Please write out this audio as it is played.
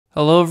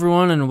Hello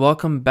everyone and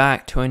welcome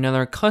back to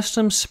another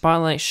custom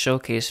Spotlight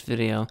Showcase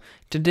video.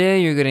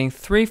 Today you're getting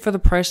 3 for the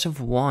price of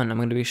 1. I'm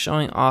going to be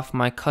showing off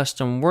my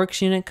custom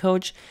Works Unit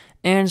Coach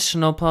and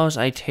Snowplows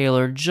I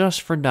tailored just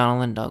for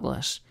Donald and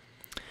Douglas.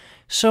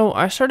 So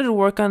I started to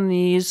work on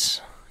these,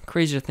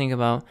 crazy to think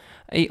about,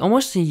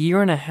 almost a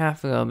year and a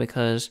half ago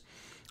because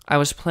I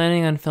was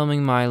planning on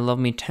filming my Love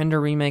Me Tender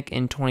remake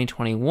in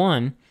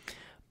 2021.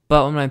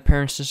 But when my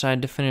parents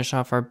decided to finish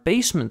off our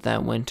basement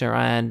that winter,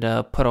 I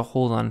had put a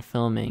hold on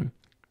filming.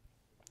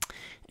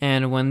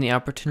 And when the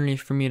opportunity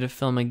for me to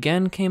film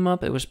again came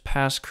up, it was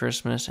past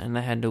Christmas, and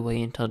I had to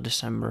wait until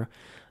December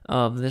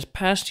of this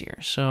past year.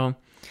 So,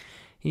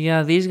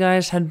 yeah, these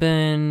guys had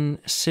been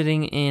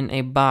sitting in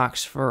a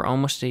box for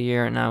almost a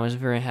year, and I was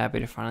very happy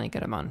to finally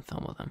get them out and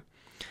film with them.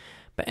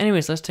 But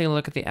anyways, let's take a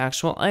look at the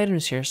actual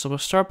items here. So we'll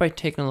start by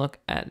taking a look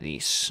at the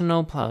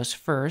Snowplows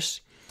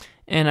first.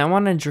 And I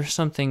want to address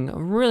something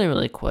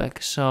really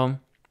quick. So,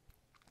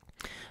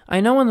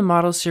 I know in the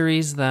model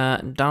series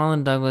that Donald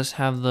and Douglas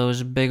have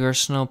those bigger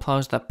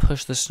snowplows that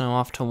push the snow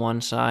off to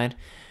one side.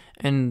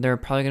 And there are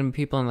probably going to be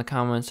people in the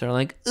comments that are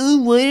like,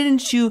 "Ooh, why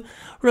didn't you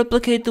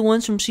replicate the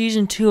ones from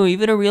Season 2? Are you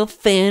even a real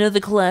fan of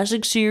the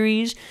classic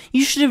series?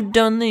 You should have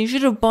done that. You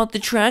should have bought the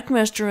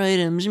Trackmaster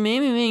items.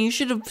 Man, you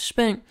should have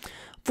spent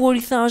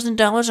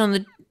 $40,000 on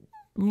the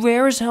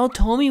rare as hell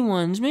Tomy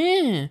ones,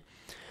 man."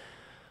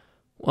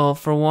 Well,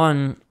 for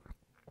one,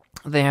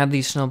 they had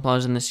these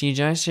snowplows in the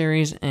CGI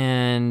series,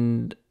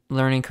 and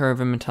Learning Curve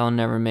and Mattel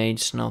never made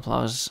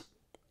snowplows,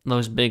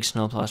 those big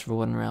snowplows for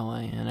Wooden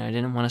Railway, and I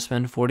didn't want to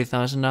spend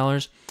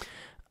 $40,000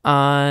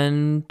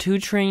 on 2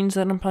 trains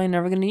that I'm probably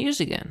never going to use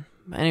again.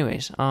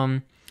 Anyways,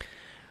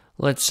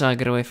 let's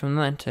get away from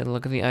that and take a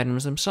look at the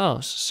items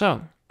themselves.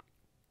 So,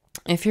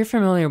 if you're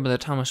familiar with the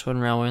Thomas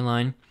Wooden Railway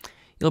line,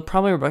 you'll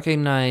probably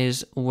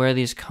recognize where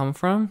these come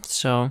from.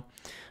 So,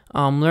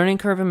 Learning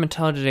Curve and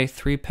Mattel did a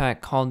 3-pack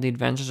called The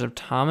Adventures of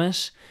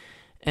Thomas,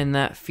 and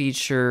that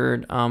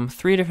featured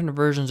 3 different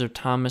versions of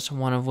Thomas,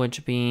 one of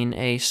which being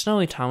a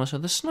snowy Thomas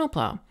with a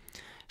snowplow.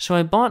 So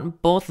I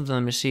bought both of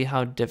them to see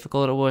how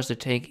difficult it was to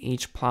take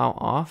each plow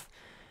off.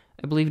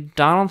 I believe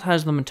Donald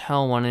has the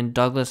Mattel one and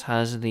Douglas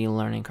has the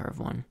Learning Curve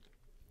one.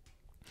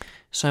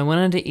 So I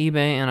went into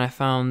eBay and I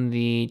found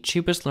the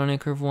cheapest Learning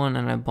Curve one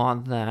and I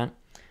bought that.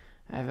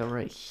 I have it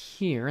right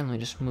here. Let me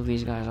just move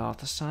these guys off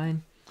the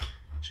side.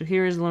 So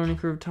here is Learning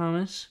Curve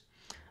Thomas.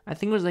 I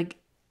think it was like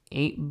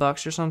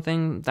 $8 or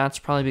something. That's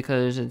probably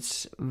because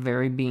it's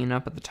very beaten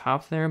up at the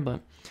top there,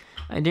 but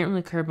I didn't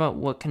really care about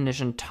what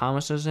condition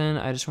Thomas was in.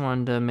 I just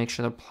wanted to make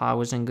sure the plow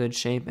was in good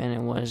shape, and it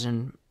was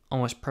in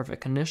almost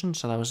perfect condition,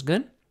 so that was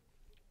good.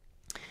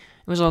 It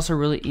was also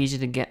really easy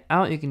to get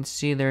out. You can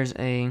see there's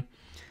a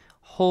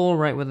hole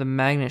right where the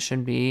magnet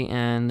should be,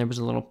 and there was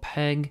a little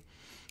peg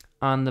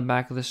on the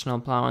back of the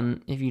snowplow,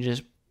 and if you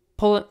just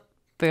pull it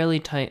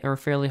fairly tight or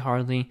fairly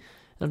hardly,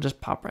 it'll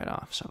just pop right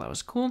off, so that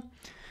was cool.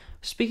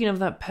 Speaking of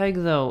that peg,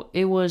 though,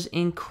 it was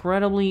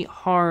incredibly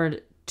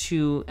hard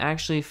to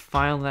actually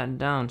file that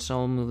down, so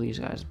we'll move these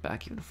guys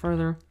back even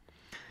further.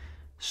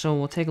 So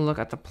we'll take a look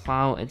at the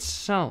plow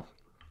itself.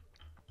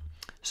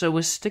 So it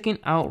was sticking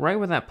out right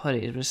where that putty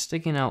is. It was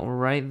sticking out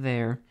right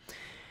there,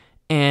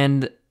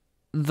 and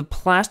the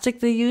plastic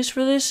they used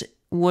for this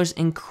was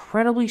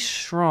incredibly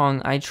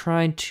strong. I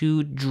tried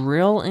to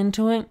drill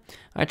into it.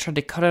 I tried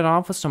to cut it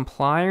off with some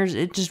pliers.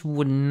 It just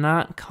would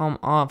not come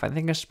off. I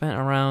think I spent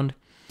around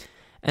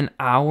an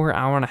hour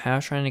and a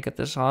half trying to get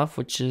this off,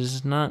 which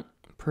is not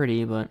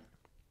pretty, but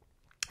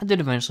it did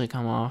eventually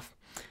come off.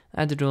 I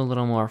had to do a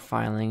little more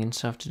filing and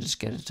stuff to just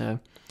get it to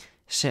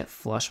sit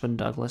flush with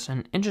Douglas.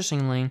 And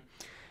interestingly,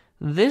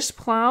 this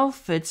plow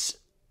fits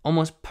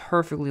almost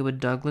perfectly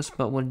with Douglas,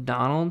 but with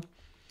Donald,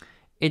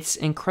 it's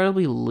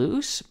incredibly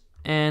loose.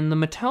 And the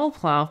Mattel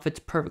plow fits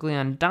perfectly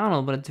on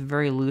Donald, but it's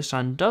very loose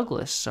on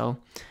Douglas. So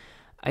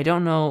I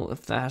don't know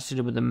if that has to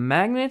do with the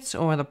magnets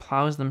or the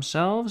plows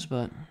themselves,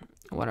 but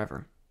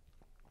whatever.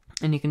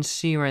 And you can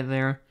see right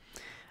there,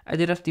 I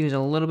did have to use a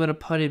little bit of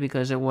putty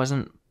because it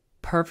wasn't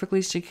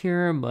perfectly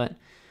secure, but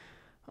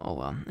oh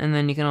well. And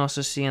then you can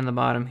also see on the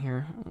bottom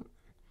here,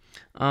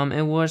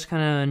 it was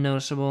kind of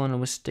noticeable and it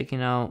was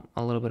sticking out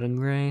a little bit of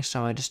gray,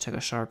 so I just took a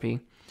Sharpie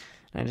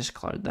and I just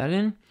colored that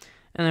in.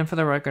 And then for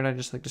the record, I'd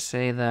just like to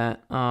say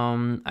that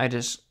I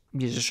just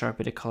used a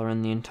Sharpie to color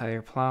in the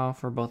entire plow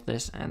for both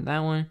this and that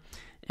one.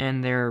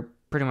 And they're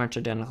pretty much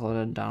identical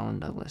to Donald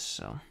and Douglas,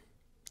 so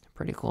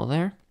pretty cool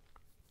there.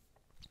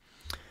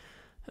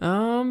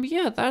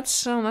 Yeah,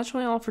 that's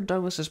really all for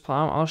Douglas's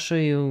plow. I'll show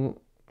you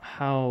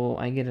how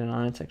I get it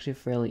on. It's actually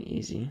fairly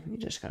easy. You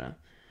just gotta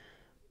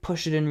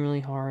push it in really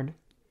hard.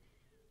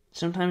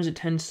 Sometimes it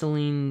tends to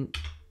lean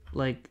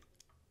like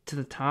to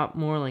the top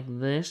more like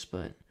this,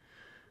 but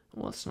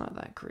well, it's not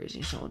that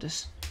crazy, so we'll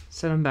just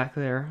set him back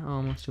there.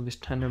 Let's do his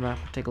tender back.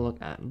 We'll take a look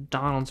at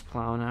Donald's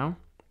plow now.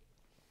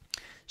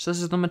 So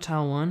this is the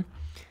Mattel one.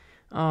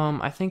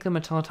 I think the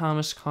Mattel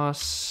Thomas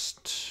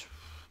cost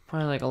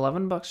probably like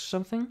 $11 or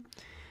something.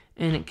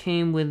 And it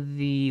came with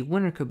the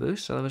winter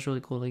caboose, so that was really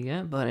cool to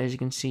get. But as you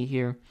can see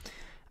here,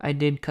 I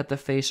did cut the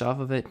face off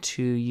of it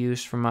to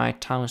use for my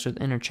Thomas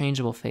with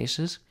interchangeable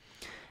faces.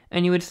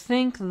 And you would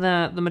think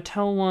that the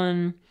Mattel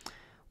one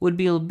would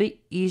be a bit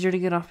easier to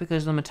get off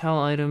because the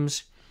Mattel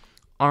items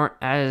aren't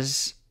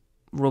as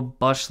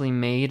robustly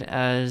made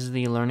as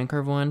the Learning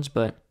Curve ones,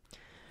 but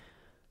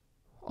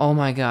oh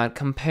my god,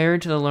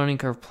 compared to the Learning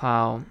Curve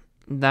plow,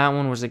 that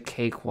one was a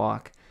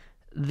cakewalk.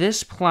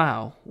 This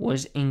plow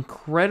was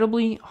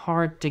incredibly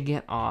hard to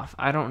get off.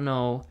 I don't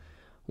know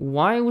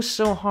why it was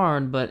so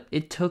hard, but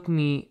it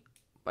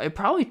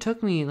probably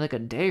took me like a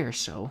day or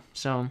so.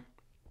 So,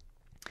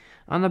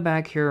 on the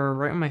back here,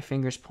 right where my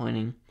finger's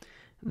pointing,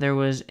 there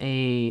was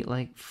a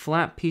like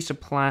flat piece of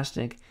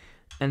plastic,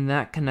 and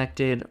that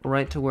connected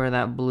right to where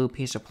that blue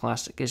piece of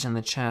plastic is in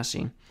the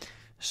chassis.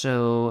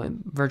 So it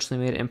virtually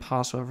made it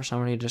impossible for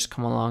somebody to just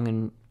come along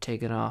and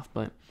take it off.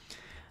 But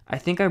I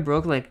think I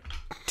broke like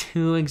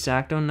 2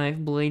 X-Acto knife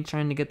blades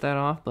trying to get that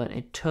off, but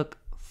it took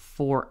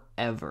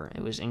forever.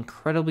 It was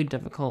incredibly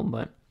difficult,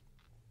 but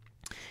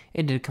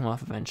it did come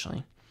off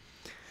eventually.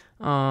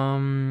 Yeah,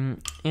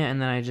 and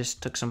then I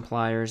just took some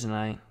pliers and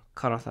I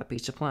cut off that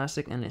piece of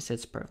plastic, and it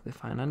sits perfectly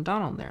fine on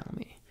Donald there. Let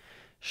me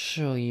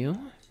show you.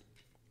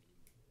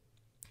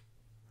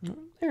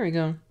 There we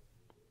go.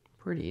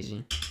 Pretty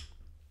easy.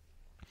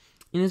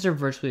 And these are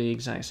virtually the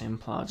exact same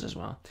plows as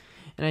well.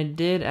 And I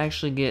did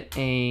actually get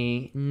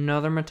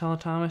another Mattel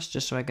Thomas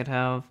just so I could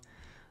have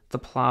the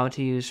plow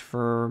to use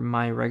for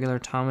my regular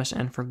Thomas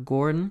and for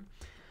Gordon.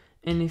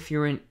 And if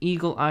you're an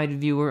eagle-eyed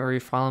viewer or you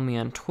follow me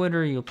on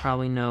Twitter, you'll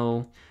probably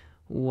know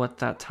what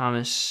that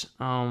Thomas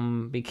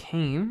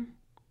became.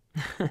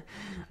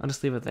 I'll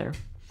just leave it there.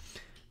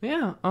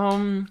 Yeah,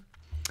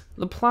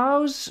 the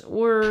plows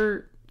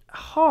were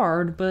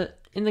hard, but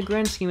in the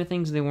grand scheme of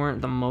things, they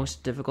weren't the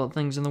most difficult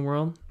things in the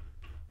world.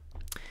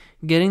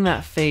 Getting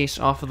that face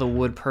off of the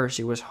wood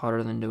Percy was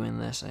harder than doing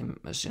this,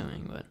 I'm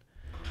assuming, but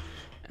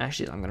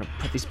actually, I'm going to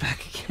put these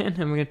back again,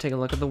 and we're going to take a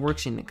look at the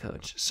works unit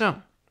coach. So,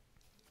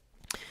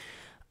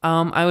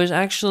 I was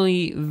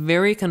actually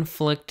very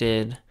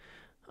conflicted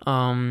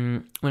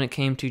when it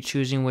came to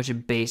choosing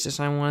which basis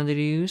I wanted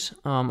to use.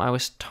 I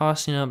was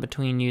tossing up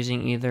between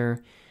using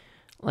either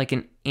like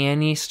an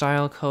Annie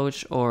style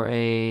coach or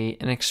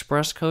an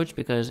express coach,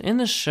 because in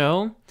the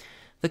show,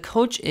 the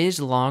coach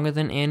is longer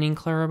than Annie and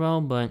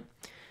Clarabelle, but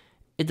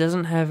it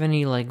doesn't have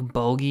any like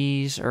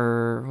bogies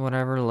or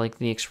whatever like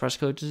the express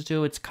coaches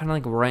do. It's kind of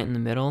like right in the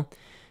middle,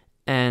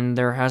 and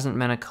there hasn't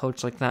been a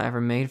coach like that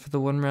ever made for the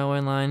Wooden Railway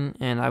line,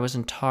 and I was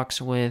in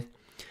talks with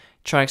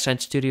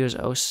Trackside Studios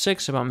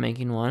 06 about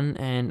making one,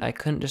 and I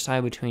couldn't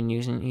decide between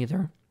using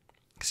either.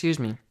 Excuse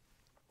me.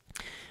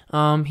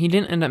 He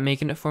didn't end up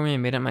making it for me. I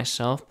made it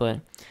myself, but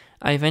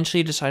I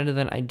eventually decided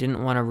that I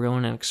didn't want to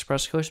ruin an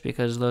express coach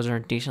because those are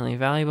decently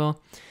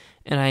valuable,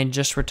 and I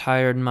just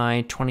retired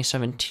my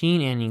 2017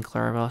 Annie and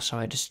Clarabelle, so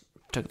I just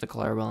took the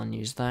Clarabelle and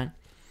used that.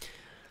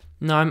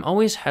 Now, I'm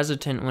always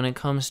hesitant when it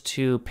comes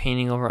to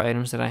painting over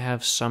items that I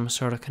have some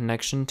sort of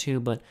connection to,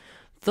 but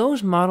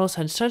those models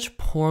had such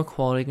poor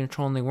quality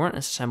control and they weren't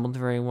assembled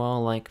very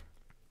well. Like,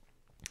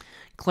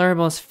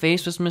 Clarabelle's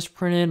face was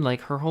misprinted,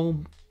 like her whole,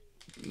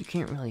 you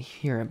can't really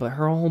hear it, but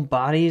her whole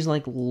body is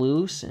like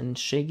loose and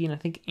shaky, and I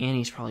think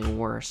Annie's probably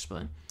worse,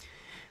 but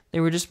they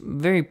were just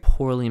very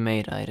poorly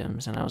made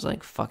items, and I was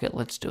like, fuck it,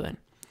 let's do it.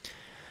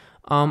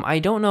 I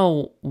don't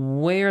know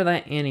where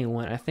that Annie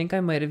went. I think I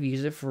might have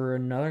used it for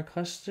another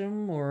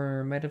custom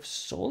or might have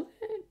sold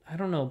it. I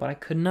don't know, but I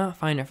could not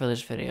find it for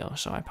this video,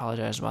 so I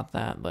apologize about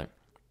that, but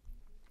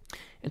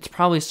it's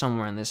probably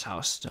somewhere in this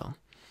house still.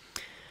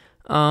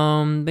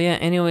 But yeah,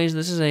 anyways,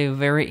 this is a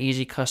very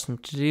easy custom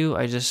to do.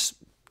 I just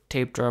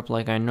taped her up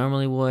like I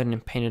normally would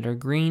and painted her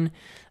green.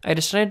 I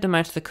decided to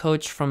match the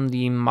coach from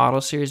the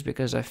model series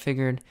because I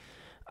figured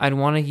I'd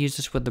want to use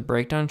this with the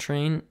breakdown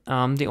train.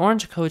 The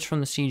orange coach from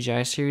the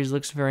CGI series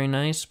looks very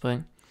nice, but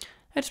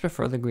I just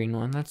prefer the green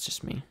one. That's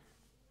just me.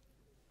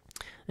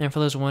 And for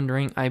those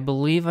wondering, I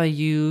believe I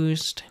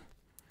used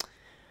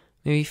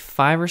maybe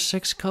 5 or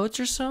 6 coats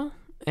or so.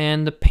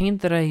 And the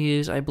paint that I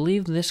use, I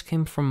believe this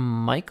came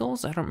from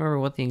Michaels. I don't remember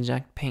what the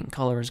exact paint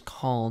color is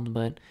called,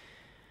 but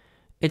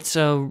it's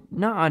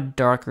not a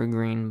darker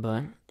green,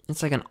 but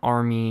it's like an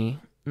army,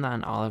 not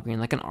an olive green,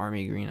 like an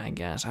army green, I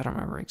guess. I don't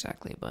remember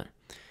exactly, but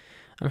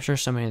I'm sure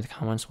somebody in the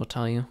comments will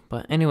tell you.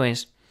 But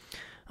anyways,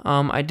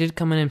 I did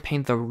come in and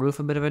paint the roof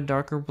a bit of a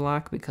darker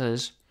black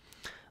because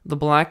the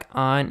black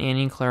on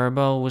Annie and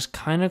Clarabelle was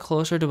kind of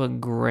closer to a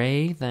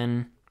gray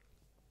than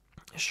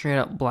straight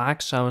up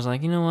black. So I was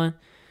like, you know what?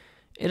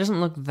 It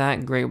doesn't look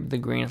that great with the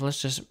green. So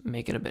let's just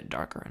make it a bit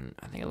darker, and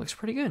I think it looks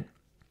pretty good.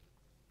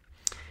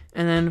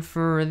 And then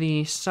for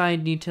the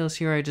side details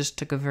here, I just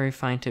took a very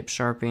fine tip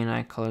Sharpie and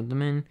I colored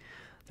them in.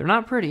 They're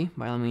not pretty,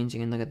 by all means. You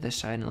can look at this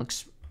side and it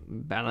looks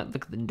bad.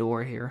 Look at the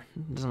door here.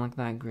 It doesn't look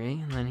that great.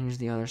 And then here's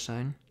the other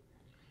side.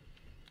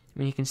 I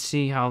mean, you can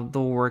see how the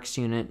works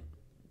unit,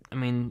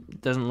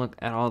 doesn't look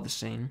at all the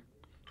same.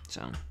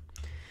 So,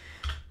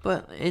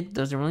 but it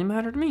doesn't really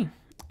matter to me.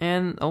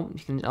 And,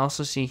 you can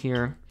also see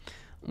here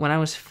when I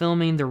was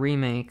filming the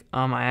remake,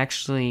 I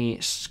actually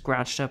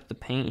scratched up the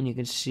paint, and you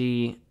could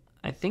see,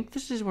 I think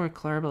this is where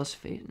Clarabelle's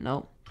face,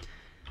 nope,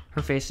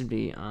 her face would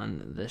be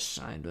on this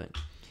side, but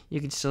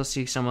you could still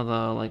see some of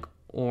the, like,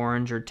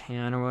 orange or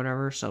tan or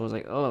whatever, so I was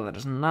like, oh, that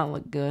does not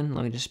look good,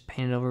 let me just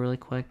paint it over really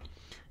quick,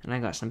 and I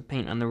got some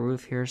paint on the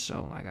roof here,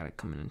 so I gotta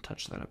come in and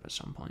touch that up at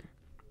some point.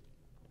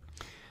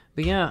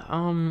 But yeah,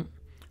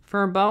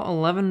 for about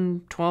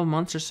 11, 12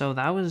 months or so,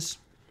 that was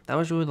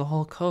really the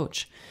whole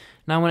coach.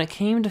 Now, when it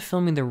came to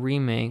filming the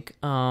remake,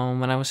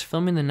 when I was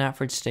filming the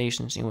Knapford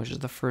Station scene, which is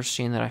the first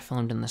scene that I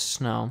filmed in the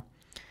snow,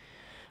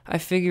 I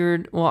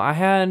figured, well, I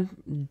had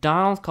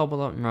Donald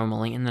coupled up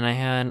normally, and then I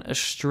had a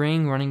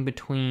string running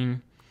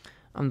between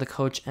the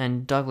coach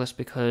and Douglas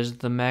because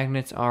the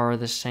magnets are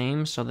the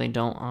same, so they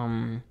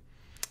don't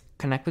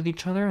connect with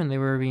each other, and they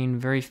were being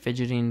very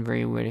fidgety and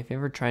very weird. If you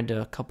ever tried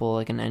to couple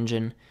like an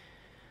engine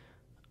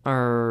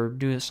or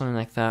do something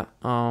like that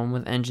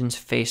with engines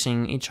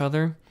facing each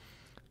other,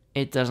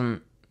 it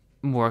doesn't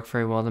work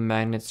very well. The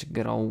magnets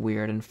get all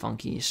weird and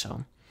funky,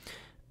 so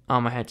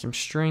I had some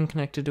string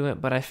connected to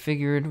it, but I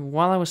figured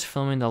while I was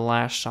filming the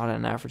last shot at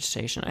Knapford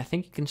Station, I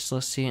think you can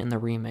still see it in the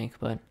remake,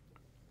 but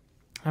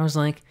I was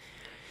like,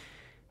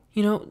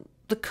 you know,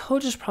 the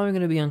coach is probably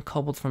going to be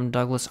uncoupled from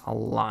Douglas a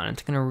lot.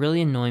 It's going to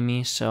really annoy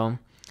me, so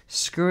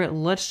screw it.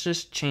 Let's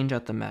just change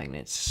out the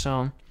magnets.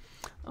 So,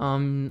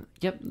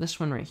 yep, this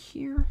one right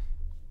here.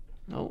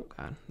 Oh,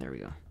 God, there we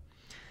go.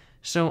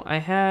 So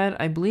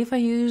I believe I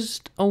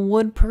used a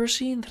wood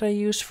Percy that I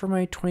used for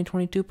my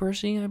 2022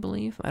 Percy, I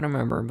believe. I don't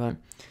remember, but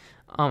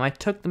I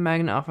took the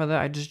magnet off of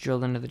that. I just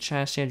drilled into the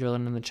chassis. I drilled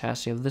into the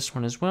chassis of this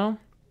one as well.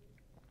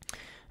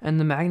 And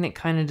the magnet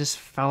kind of just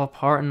fell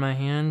apart in my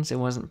hands. It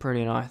wasn't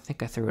pretty at all. I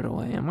think I threw it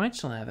away. I might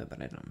still have it,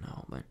 but I don't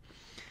know. But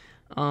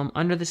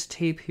under this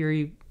tape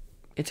here,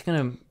 it's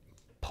going to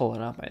pull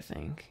it up, I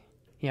think.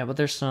 Yeah, but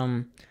there's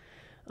some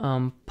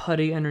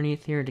putty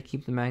underneath here to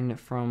keep the magnet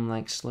from,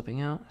 like,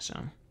 slipping out. So,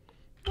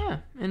 yeah,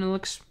 and it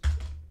looks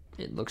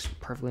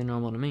perfectly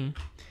normal to me.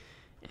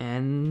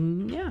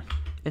 And, yeah,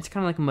 it's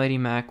kind of like Mighty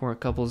Mac where it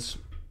couples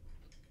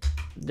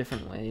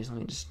different ways. Let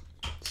me just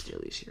steal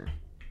these here.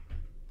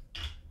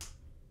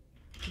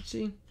 Let's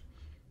see.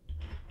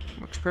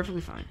 Works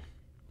perfectly fine.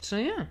 So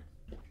yeah.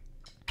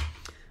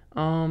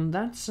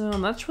 That's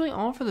really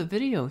all for the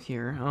video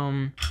here.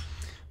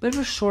 Bit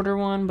of a shorter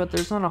one, but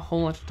there's not a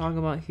whole lot to talk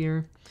about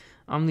here.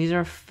 These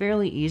are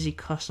fairly easy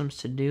customs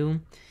to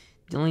do.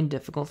 The only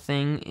difficult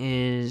thing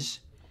is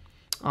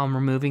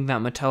removing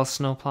that Mattel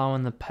snowplow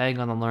and the peg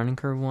on the learning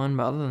curve one,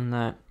 but other than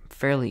that,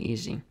 fairly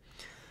easy.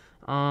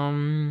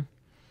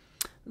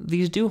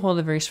 These do hold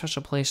a very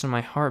special place in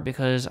my heart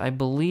because I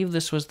believe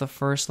this was the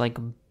first, like,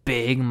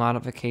 big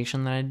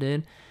modification that I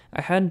did.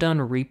 I had done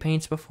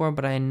repaints before,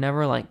 but I had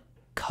never, like,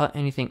 cut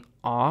anything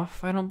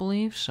off, I don't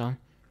believe, so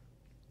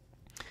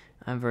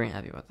I'm very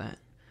happy about that.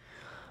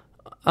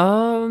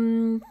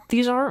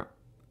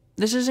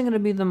 This isn't going to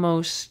be the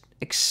most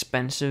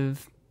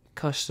expensive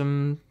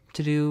custom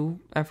to do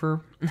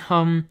ever.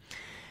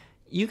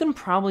 You can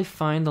probably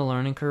find the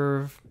Learning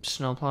Curve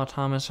Snowplow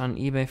Thomas on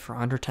eBay for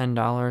under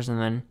 $10, and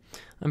then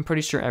I'm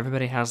pretty sure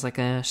everybody has like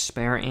a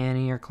spare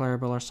Annie or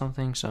Clarabelle or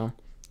something, so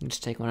you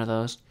just take one of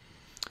those.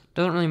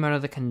 Doesn't really matter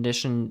the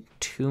condition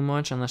too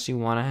much unless you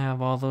want to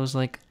have all those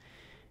like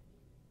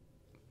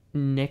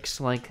nicks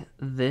like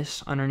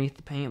this underneath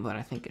the paint, but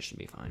I think it should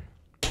be fine.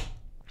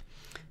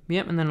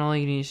 Yep, and then all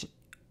you need,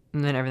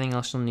 and then everything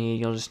else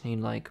you'll just need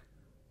like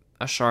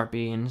a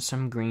Sharpie and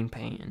some green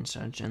paint and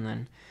such, and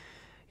then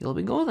you'll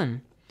be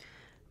golden.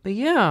 But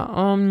yeah,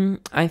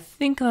 I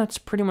think that's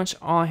pretty much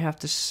all I have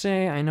to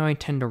say. I know I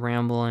tend to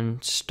ramble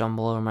and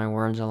stumble over my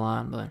words a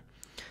lot, but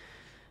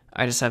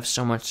I just have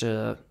so much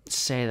to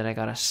say that I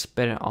gotta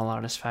spit it all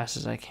out as fast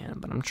as I can.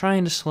 But I'm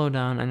trying to slow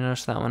down. I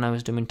noticed that when I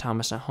was doing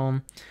Thomas at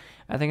home.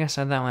 I think I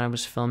said that when I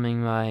was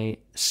filming my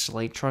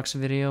Slate Trucks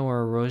video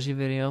or a Rosie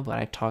video, but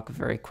I talk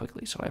very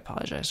quickly, so I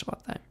apologize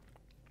about that.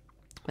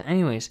 But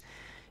anyways,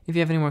 if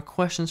you have any more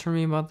questions for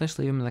me about this,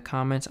 leave them in the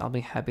comments. I'll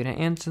be happy to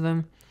answer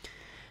them.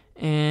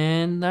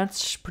 And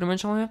that's pretty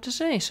much all I have to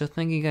say. So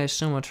thank you guys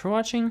so much for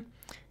watching,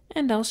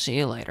 and I'll see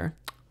you later.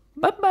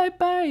 Bye.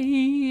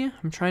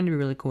 I'm trying to be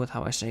really cool with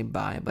how I say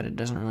bye, but it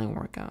doesn't really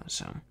work out,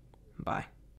 so bye.